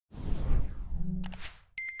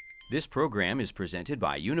This program is presented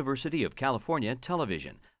by University of California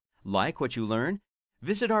Television. Like what you learn?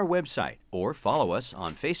 Visit our website or follow us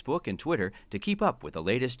on Facebook and Twitter to keep up with the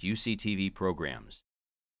latest UCTV programs.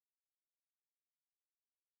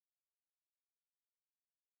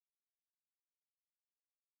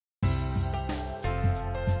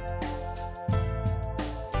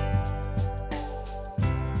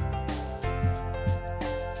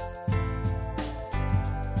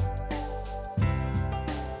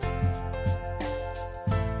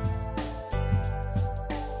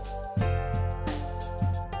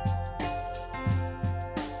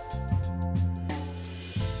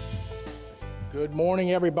 Good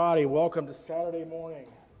morning, everybody. Welcome to Saturday morning.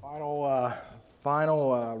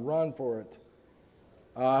 Final run for it.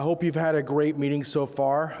 I hope you've had a great meeting so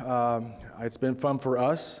far. It's been fun for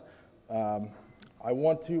us. I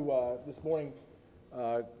want to this morning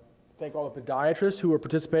thank all the podiatrists who are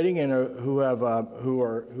participating and who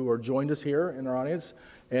are joined us here in our audience,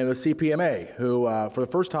 and the CPMA who, for the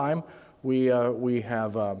first time, we've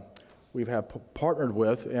partnered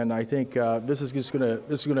with, and I think this is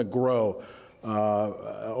going to grow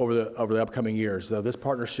over the upcoming years. This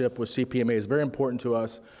partnership with CPMA is very important to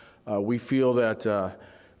us. We feel that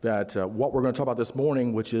what we're going to talk about this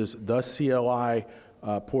morning, which is the CLI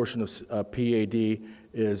portion of PAD,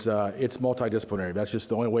 is it's multidisciplinary. That's just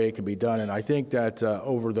the only way it can be done. And I think that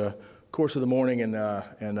over the course of the morning and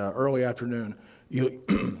early afternoon,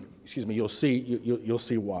 you'll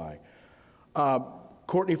see why.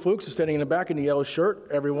 Courtney Flukes is standing in the back in the yellow shirt.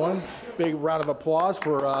 Everyone, big round of applause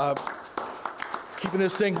for keeping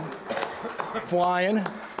this thing flying.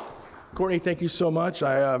 Courtney, thank you so much.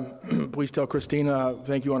 Please tell Christina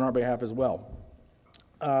thank you on our behalf as well.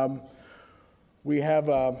 We have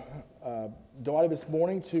delighted this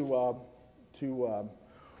morning to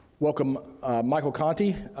welcome Michael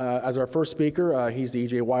Conti as our first speaker. He's the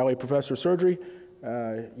E.J. Wiley Professor of Surgery,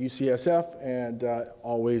 UCSF, and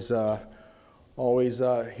always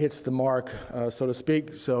hits the mark, so to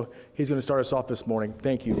speak. So he's going to start us off this morning.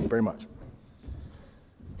 Thank you very much.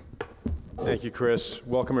 Thank you, Chris.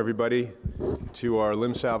 Welcome, everybody, to our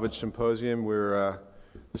Limb Salvage Symposium.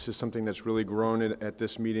 This is something that's really grown at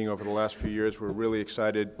this meeting over the last few years. We're really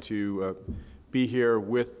excited to be here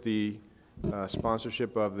with the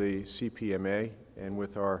sponsorship of the CPMA and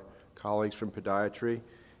with our colleagues from podiatry.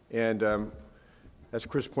 And as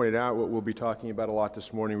Chris pointed out, what we'll be talking about a lot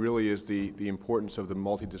this morning really is the importance of the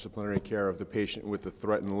multidisciplinary care of the patient with the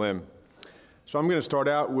threatened limb. So I'm going to start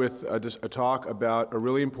out with a talk about a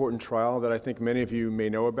really important trial that I think many of you may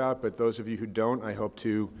know about, but those of you who don't, I hope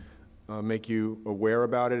to make you aware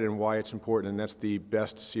about it and why it's important, and that's the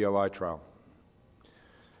BEST-CLI trial.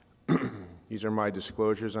 These are my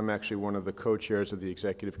disclosures. I'm actually one of the co-chairs of the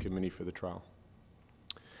executive committee for the trial.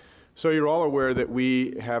 So you're all aware that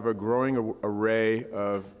we have a growing array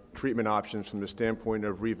of treatment options from the standpoint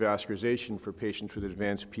of revascularization for patients with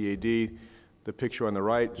advanced PAD. The picture on the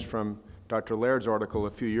right is from Dr. Laird's article a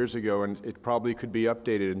few years ago, and it probably could be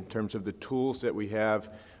updated in terms of the tools that we have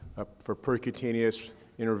for percutaneous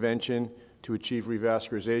intervention to achieve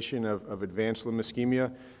revascularization of advanced limb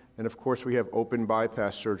ischemia. And of course, we have open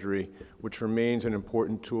bypass surgery, which remains an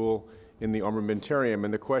important tool in the armamentarium.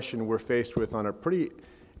 And the question we're faced with on a pretty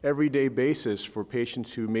everyday basis for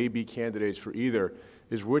patients who may be candidates for either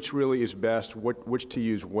is which really is best, which to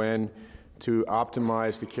use when, to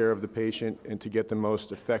optimize the care of the patient and to get the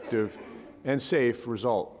most effective and safe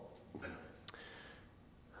result.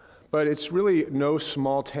 But it's really no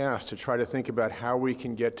small task to try to think about how we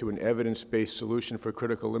can get to an evidence-based solution for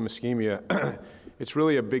critical limb ischemia. It's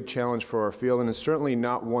really a big challenge for our field, and it's certainly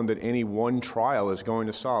not one that any one trial is going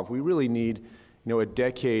to solve. We really need, a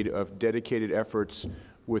decade of dedicated efforts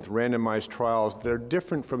with randomized trials that are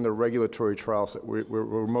different from the regulatory trials that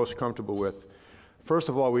we're most comfortable with. First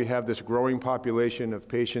of all, we have this growing population of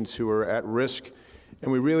patients who are at risk,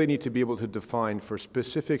 and we really need to be able to define for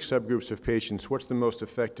specific subgroups of patients what's the most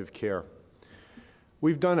effective care.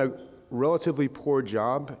 We've done a relatively poor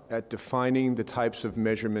job at defining the types of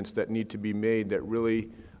measurements that need to be made that really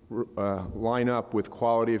line up with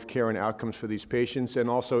quality of care and outcomes for these patients, and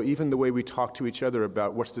also even the way we talk to each other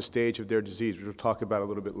about what's the stage of their disease, which we'll talk about a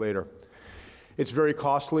little bit later. It's very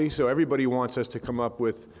costly, so everybody wants us to come up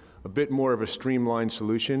with a bit more of a streamlined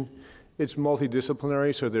solution. It's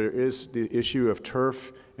multidisciplinary, so there is the issue of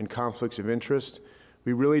turf and conflicts of interest.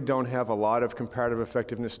 We really don't have a lot of comparative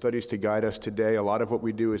effectiveness studies to guide us today. A lot of what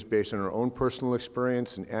we do is based on our own personal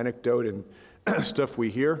experience and anecdote and stuff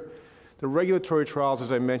we hear. The regulatory trials,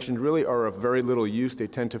 as I mentioned, really are of very little use. They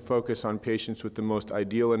tend to focus on patients with the most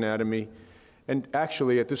ideal anatomy. And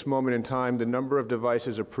actually, at this moment in time, the number of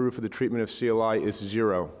devices approved for the treatment of CLI is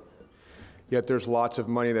 0. yet there's lots of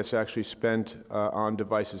money that's actually spent on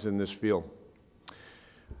devices in this field.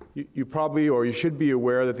 You probably, or you should be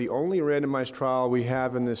aware that the only randomized trial we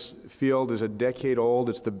have in this field is a decade old.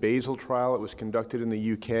 It's the BASIL trial. It was conducted in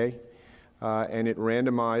the UK, and it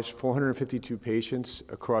randomized 452 patients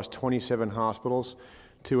across 27 hospitals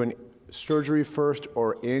to an surgery first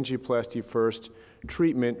or angioplasty first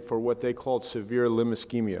treatment for what they called severe limb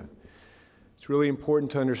ischemia. It's really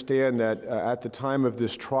important to understand that at the time of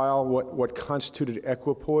this trial, what constituted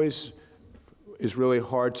equipoise is really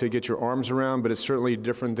hard to get your arms around, but it's certainly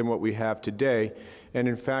different than what we have today. And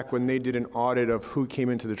in fact, when they did an audit of who came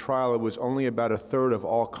into the trial, it was only about a third of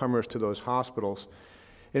all comers to those hospitals.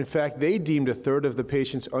 In fact, they deemed a third of the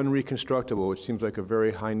patients unreconstructible, which seems like a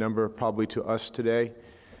very high number probably to us today.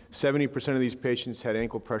 70% of these patients had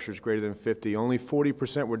ankle pressures greater than 50. Only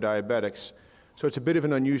 40% were diabetics. So it's a bit of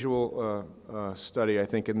an unusual study, I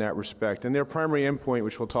think, in that respect. And their primary endpoint,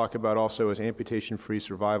 which we'll talk about also, is amputation-free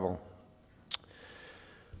survival.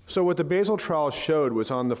 So what the BASIL trial showed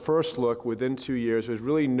was on the first look, within 2 years, there's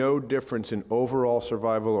really no difference in overall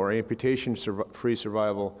survival or amputation-free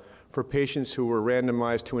survival for patients who were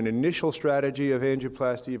randomized to an initial strategy of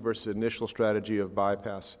angioplasty versus initial strategy of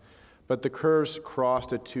bypass. But the curves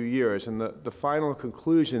crossed at 2 years, and the final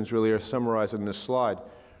conclusions really are summarized in this slide.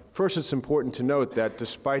 First, it's important to note that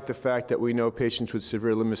despite the fact that we know patients with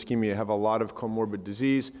severe limb ischemia have a lot of comorbid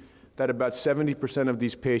disease, that about 70% of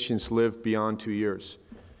these patients live beyond 2 years.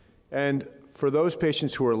 And for those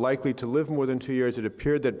patients who are likely to live more than 2 years, it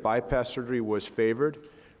appeared that bypass surgery was favored.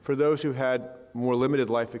 For those who had more limited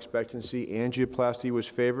life expectancy, angioplasty was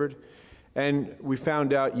favored. And we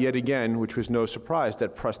found out yet again, which was no surprise,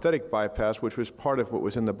 that prosthetic bypass, which was part of what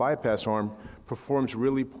was in the bypass arm, performs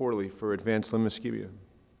really poorly for advanced limb ischemia.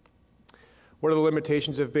 What are the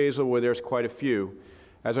limitations of BASIL? Well, there's quite a few.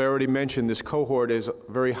 As I already mentioned, this cohort is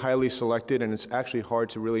very highly selected, and it's actually hard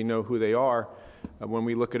to really know who they are. When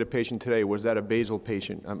we look at a patient today, was that a BASIL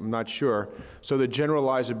patient? I'm not sure. So the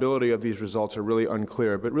generalizability of these results are really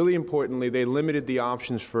unclear. But really importantly, they limited the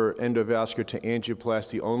options for endovascular to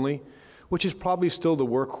angioplasty only, which is probably still the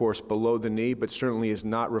workhorse below the knee, but certainly is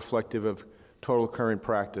not reflective of total current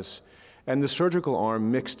practice. And the surgical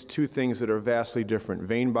arm mixed two things that are vastly different,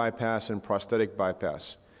 vein bypass and prosthetic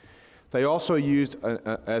bypass. They also used,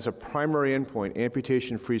 as a primary endpoint,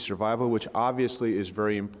 amputation-free survival, which obviously is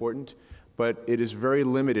very important, but it is very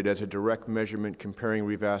limited as a direct measurement comparing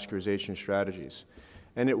revascularization strategies.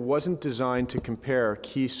 And it wasn't designed to compare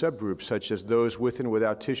key subgroups, such as those with and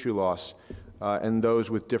without tissue loss, and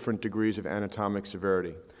those with different degrees of anatomic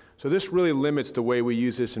severity. So this really limits the way we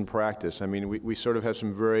use this in practice. I mean, we sort of have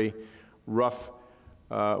some very rough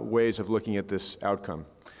ways of looking at this outcome.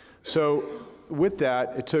 So with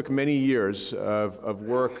that, it took many years of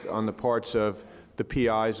work on the parts of the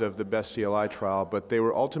PIs of the BEST-CLI trial, but they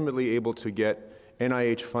were ultimately able to get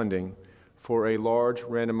NIH funding for a large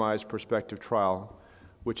randomized prospective trial,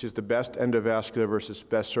 which is the BEST endovascular versus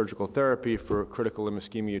BEST surgical therapy for critical limb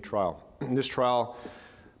ischemia trial. This trial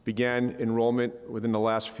began enrollment within the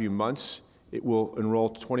last few months. It will enroll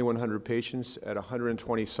 2,100 patients at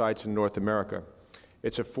 120 sites in North America.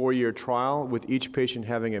 It's a 4-year trial with each patient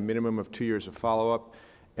having a minimum of 2 years of follow-up,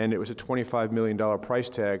 and it was a $25 million price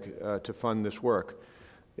tag to fund this work.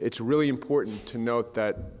 It's really important to note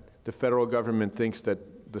that the federal government thinks that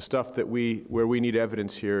the stuff that where we need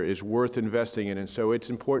evidence here is worth investing in, and so it's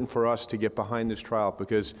important for us to get behind this trial,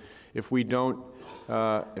 because if we don't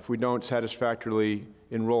satisfactorily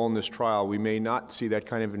enroll in this trial, we may not see that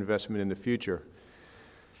kind of investment in the future.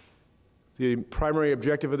 The primary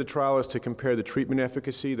objective of the trial is to compare the treatment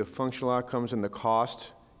efficacy, the functional outcomes, and the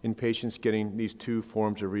cost in patients getting these two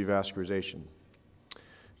forms of revascularization.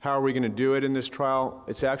 How are we going to do it in this trial?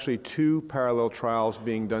 It's actually two parallel trials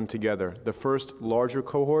being done together. The first larger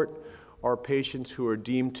cohort are patients who are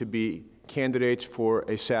deemed to be candidates for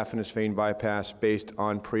a saphenous vein bypass based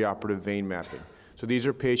on preoperative vein mapping. So these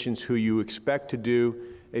are patients who you expect to do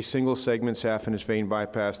a single segment saphenous vein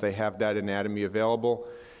bypass. They have that anatomy available.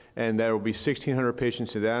 And there will be 1,600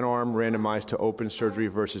 patients in that arm randomized to open surgery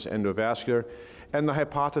versus endovascular. And the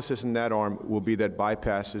hypothesis in that arm will be that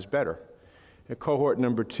bypass is better. In cohort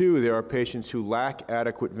number 2, there are patients who lack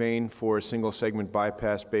adequate vein for a single segment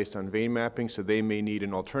bypass based on vein mapping, so they may need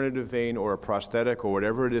an alternative vein or a prosthetic or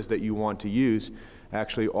whatever it is that you want to use.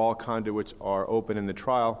 Actually, all conduits are open in the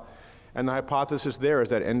trial. And the hypothesis there is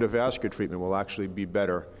that endovascular treatment will actually be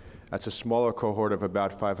better. That's a smaller cohort of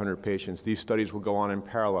about 500 patients. These studies will go on in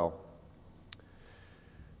parallel.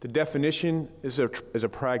 The definition is a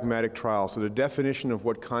pragmatic trial, so the definition of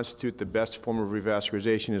what constitutes the best form of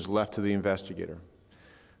revascularization is left to the investigator.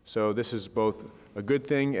 So this is both a good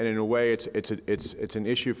thing, and in a way it's an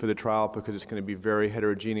issue for the trial because it's going to be very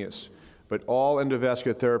heterogeneous. But all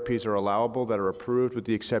endovascular therapies are allowable that are approved with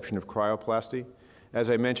the exception of cryoplasty. As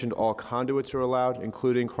I mentioned, all conduits are allowed,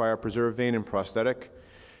 including cryopreserved vein and prosthetic.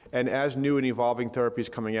 And as new and evolving therapies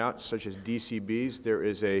coming out, such as DCBs, there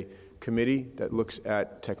is a committee that looks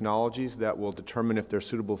at technologies that will determine if they're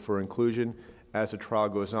suitable for inclusion as the trial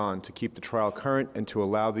goes on, to keep the trial current and to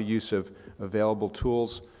allow the use of available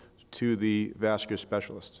tools to the vascular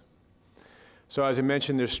specialists. So as I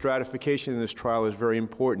mentioned, there's stratification in this trial is very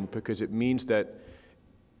important because it means that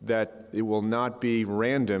it will not be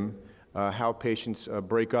random how patients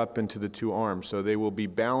break up into the two arms. So they will be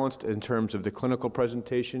balanced in terms of the clinical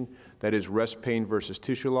presentation, that is rest pain versus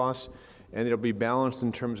tissue loss, and it'll be balanced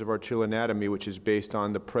in terms of arterial anatomy, which is based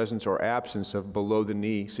on the presence or absence of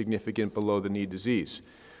below-the-knee, significant below-the-knee disease.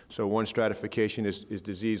 So one stratification is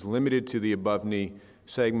disease limited to the above-knee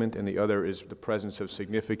segment, and the other is the presence of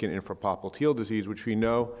significant infrapopliteal disease, which we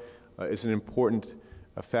know is an important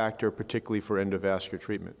factor, particularly for endovascular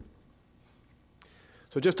treatment.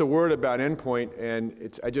 So just a word about endpoint,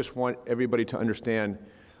 and I just want everybody to understand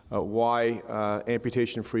why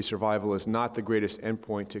amputation-free survival is not the greatest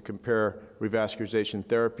endpoint to compare revascularization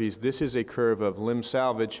therapies. This is a curve of limb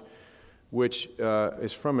salvage, which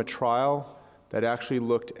is from a trial that actually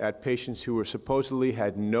looked at patients who were supposedly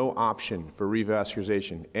had no option for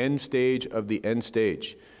revascularization, end stage of the end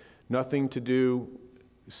stage. Nothing to do,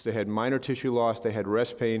 they had minor tissue loss, they had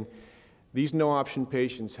rest pain. These no-option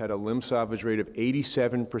patients had a limb salvage rate of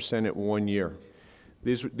 87% at 1 year.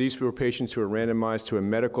 These were patients who were randomized to a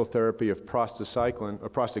medical therapy of prostacyclin, or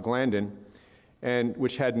prostaglandin, and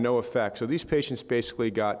which had no effect. So these patients basically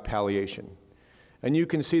got palliation. And you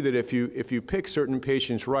can see that if you pick certain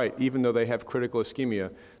patients right, even though they have critical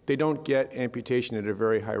ischemia, they don't get amputation at a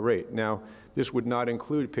very high rate. Now, this would not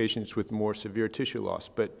include patients with more severe tissue loss,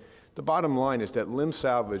 but the bottom line is that limb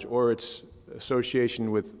salvage, or its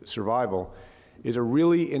association with survival, is a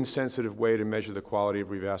really insensitive way to measure the quality of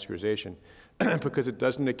revascularization because it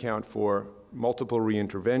doesn't account for multiple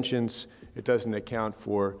reinterventions, it doesn't account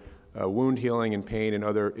for wound healing and pain and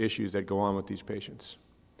other issues that go on with these patients.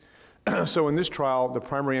 So in this trial, the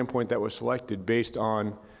primary endpoint that was selected based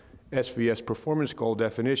on SVS performance goal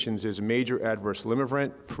definitions is major adverse limb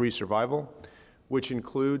event-free survival, which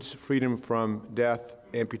includes freedom from death,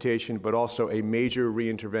 amputation, but also a major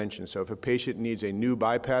reintervention. So if a patient needs a new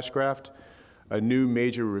bypass graft, a new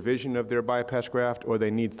major revision of their bypass graft, or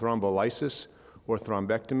they need thrombolysis or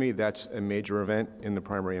thrombectomy, that's a major event in the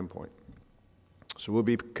primary endpoint. So we'll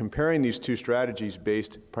be comparing these two strategies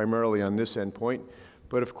based primarily on this endpoint,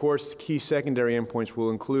 but of course key secondary endpoints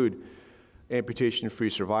will include amputation-free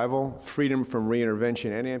survival, freedom from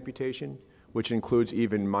reintervention and amputation, which includes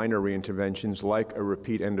even minor reinterventions like a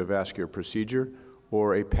repeat endovascular procedure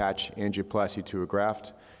or a patch angioplasty to a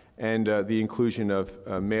graft, and the inclusion of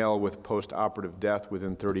a male with post-operative death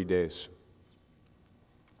within 30 days.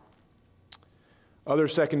 Other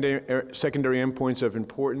secondary endpoints of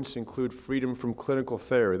importance include freedom from clinical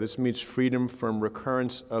failure. This means freedom from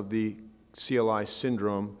recurrence of the CLI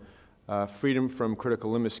syndrome, freedom from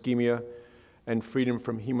critical limb ischemia, and freedom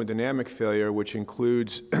from hemodynamic failure, which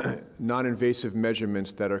includes non-invasive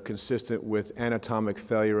measurements that are consistent with anatomic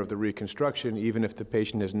failure of the reconstruction, even if the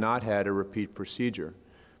patient has not had a repeat procedure,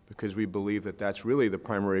 because we believe that that's really the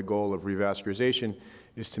primary goal of revascularization,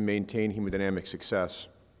 is to maintain hemodynamic success.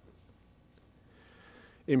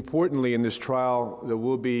 Importantly, in this trial, there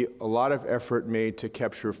will be a lot of effort made to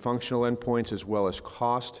capture functional endpoints as well as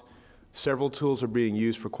cost. Several tools are being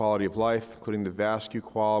used for quality of life, including the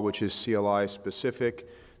Vascular, which is CLI specific,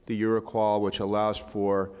 the EuroQual, which allows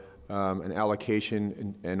for an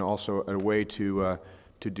allocation and also a way to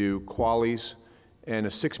do QALYs, and a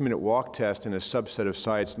 6-minute walk test in a subset of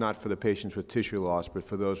sites, not for the patients with tissue loss, but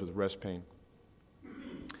for those with rest pain.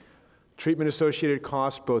 Treatment-associated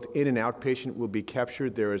costs, both in and outpatient, will be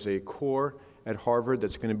captured. There is a core at Harvard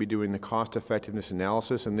that's going to be doing the cost-effectiveness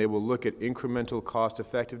analysis, and they will look at incremental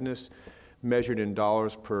cost-effectiveness measured in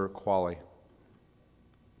dollars per QALY.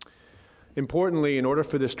 Importantly, in order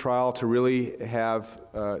for this trial to really have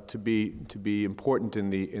to be important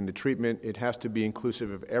in the treatment, it has to be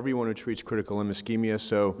inclusive of everyone who treats critical limb ischemia.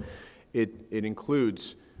 So it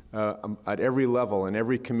includes at every level and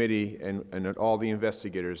every committee and at all the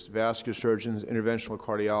investigators, vascular surgeons, interventional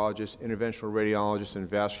cardiologists, interventional radiologists, and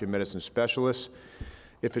vascular medicine specialists.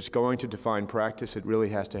 If it's going to define practice, it really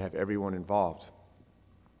has to have everyone involved.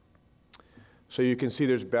 So you can see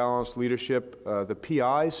there's balanced leadership. The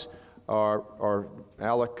PIs are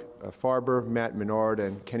Alec Farber, Matt Menard,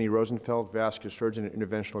 and Kenny Rosenfeld, vascular surgeon and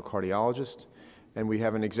interventional cardiologist. and we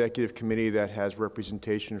have an executive committee that has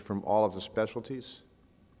representation from all of the specialties.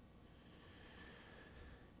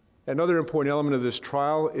 Another important element of this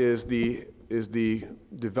trial is the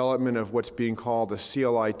development of what's being called a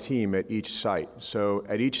CLI team at each site. So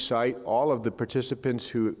at each site, all of the participants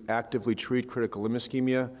who actively treat critical limb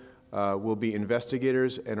ischemia will be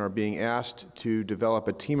investigators and are being asked to develop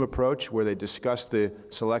a team approach where they discuss the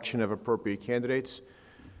selection of appropriate candidates.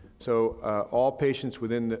 So all patients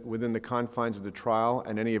within the confines of the trial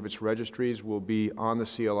and any of its registries will be on the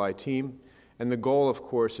CLI team. And the goal, of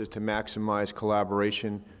course, is to maximize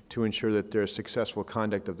collaboration to ensure that there's successful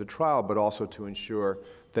conduct of the trial, but also to ensure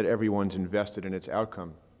that everyone's invested in its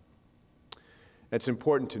outcome. It's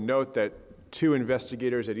important to note that 2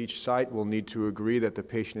 investigators at each site will need to agree that the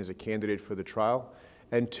patient is a candidate for the trial,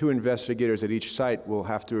 and 2 investigators at each site will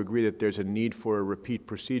have to agree that there's a need for a repeat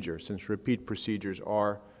procedure, since repeat procedures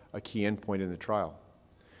are a key endpoint in the trial.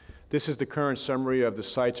 This is the current summary of the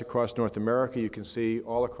sites across North America. You can see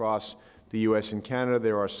all across the U.S. and Canada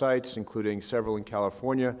there are sites, including several in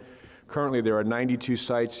California. Currently there are 92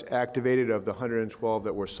 sites activated of the 112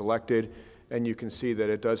 that were selected, and you can see that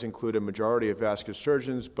it does include a majority of vascular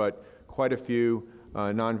surgeons, but quite a few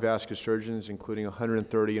non-vascular surgeons, including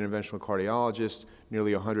 130 interventional cardiologists,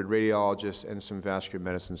 nearly 100 radiologists, and some vascular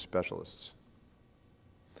medicine specialists.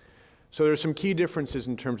 So there are some key differences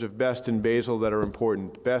in terms of BEST and basal that are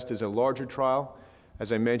important. BEST is a larger trial.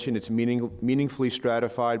 As I mentioned, it's meaningfully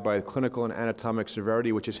stratified by clinical and anatomic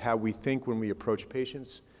severity, which is how we think when we approach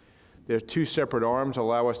patients. There are 2 separate arms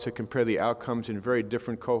allow us to compare the outcomes in very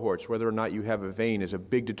different cohorts. Whether or not you have a vein is a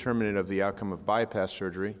big determinant of the outcome of bypass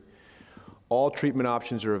surgery. All treatment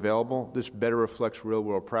options are available. This better reflects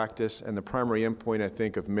real-world practice, and the primary endpoint, I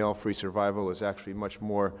think, of male-free survival is actually much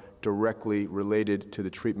more directly related to the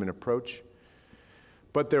treatment approach.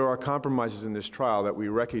 But there are compromises in this trial that we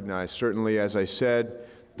recognize. Certainly, as I said,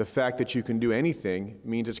 the fact that you can do anything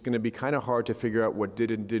means it's going to be kind of hard to figure out what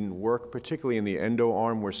did and didn't work, particularly in the endo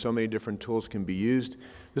arm where so many different tools can be used.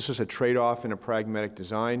 This is a trade-off in a pragmatic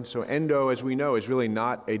design. So endo, as we know, is really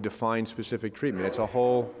not a defined specific treatment. It's a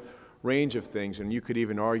whole range of things, and you could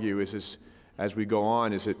even argue, as we go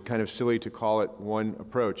on, is it kind of silly to call it one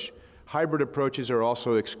approach? Hybrid approaches are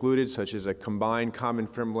also excluded, such as a combined common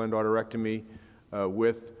femoral endarterectomy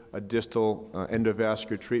with a distal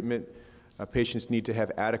endovascular treatment. Patients need to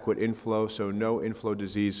have adequate inflow, so no inflow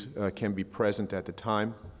disease can be present at the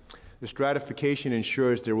time. The stratification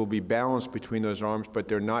ensures there will be balance between those arms, but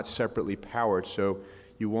they're not separately powered, so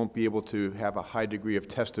you won't be able to have a high degree of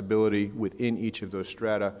testability within each of those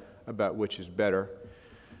strata about which is better.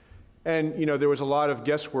 And, you know, there was a lot of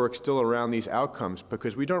guesswork still around these outcomes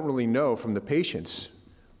because we don't really know from the patients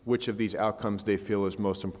which of these outcomes they feel is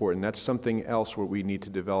most important. That's something else where we need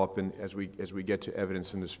to develop as we get to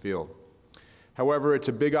evidence in this field. However, it's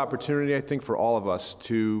a big opportunity, I think, for all of us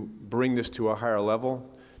to bring this to a higher level,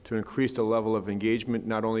 to increase the level of engagement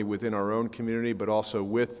not only within our own community, but also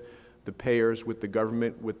with the payers, with the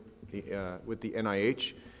government, with the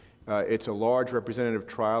NIH. It's a large representative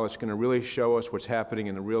trial. It's going to really show us what's happening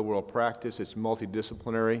in the real-world practice. It's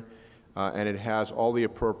multidisciplinary. And it has all the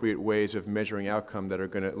appropriate ways of measuring outcome that are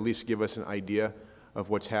going to at least give us an idea of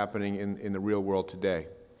what's happening in the real world today.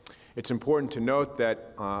 It's important to note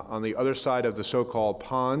that on the other side of the so-called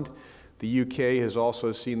pond, the UK has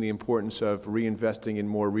also seen the importance of reinvesting in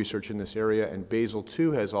more research in this area, and Basel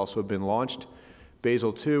II has also been launched.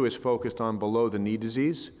 Basel II is focused on below-the-knee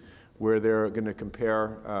disease, where they're going to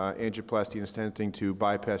compare angioplasty and stenting to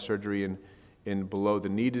bypass surgery in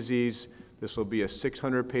below-the-knee disease. This will be a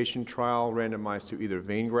 600-patient trial randomized to either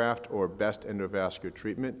vein graft or best endovascular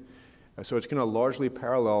treatment. So it's going to largely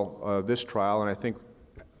parallel this trial, and I think,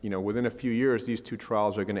 you know, within a few years, these 2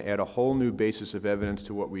 trials are going to add a whole new basis of evidence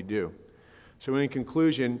to what we do. So in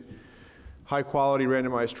conclusion, high-quality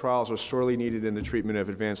randomized trials are sorely needed in the treatment of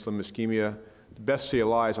advanced limb ischemia. The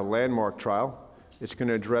BEST-CLI is a landmark trial. It's going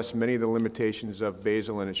to address many of the limitations of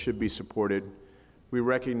basal, and it should be supported. We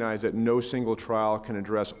recognize that no single trial can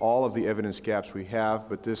address all of the evidence gaps we have,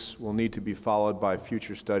 but this will need to be followed by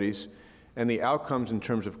future studies. And the outcomes in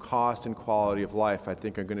terms of cost and quality of life, I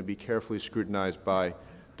think, are going to be carefully scrutinized by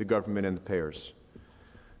the government and the payers.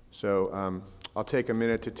 So I'll take a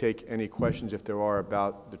minute to take any questions if there are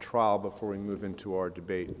about the trial before we move into our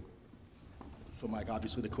debate. So, Mike,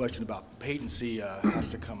 obviously the question about patency has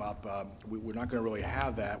to come up. We're not going to really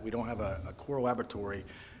have that. We don't have a core laboratory.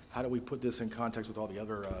 How do we put this in context with all the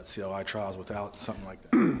other CLI trials without something like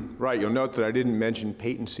that? Right. You'll note that I didn't mention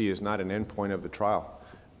patency is not an endpoint of the trial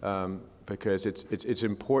because it's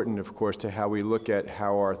important, of course, to how we look at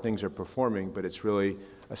how our things are performing, but it's really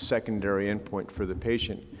a secondary endpoint for the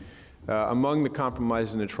patient. Among the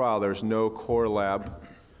compromises in the trial, there's no core lab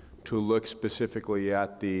to look specifically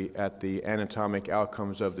at the anatomic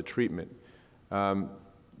outcomes of the treatment.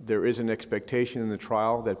 There is an expectation in the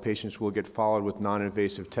trial that patients will get followed with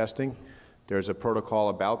non-invasive testing. There's a protocol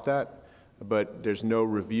about that, but there's no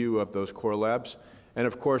review of those core labs. And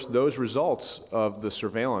of course, those results of the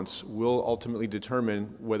surveillance will ultimately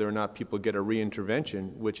determine whether or not people get a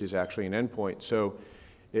re-intervention, which is actually an endpoint. So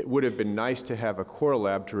it would have been nice to have a core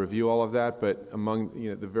lab to review all of that, but among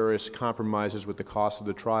the various compromises with the cost of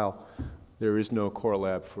the trial, there is no core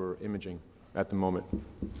lab for imaging at the moment.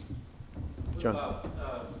 John? What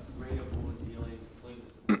about rate of wound healing,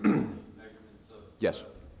 measurements of Yes.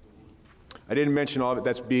 I didn't mention all of it.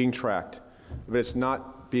 That's being tracked, but it's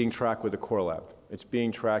not being tracked with a core lab. It's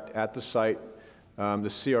being tracked at the site. The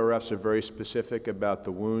CRFs are very specific about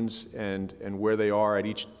the wounds and where they are at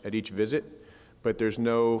each visit, but there's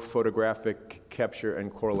no photographic capture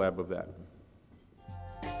and core lab of that.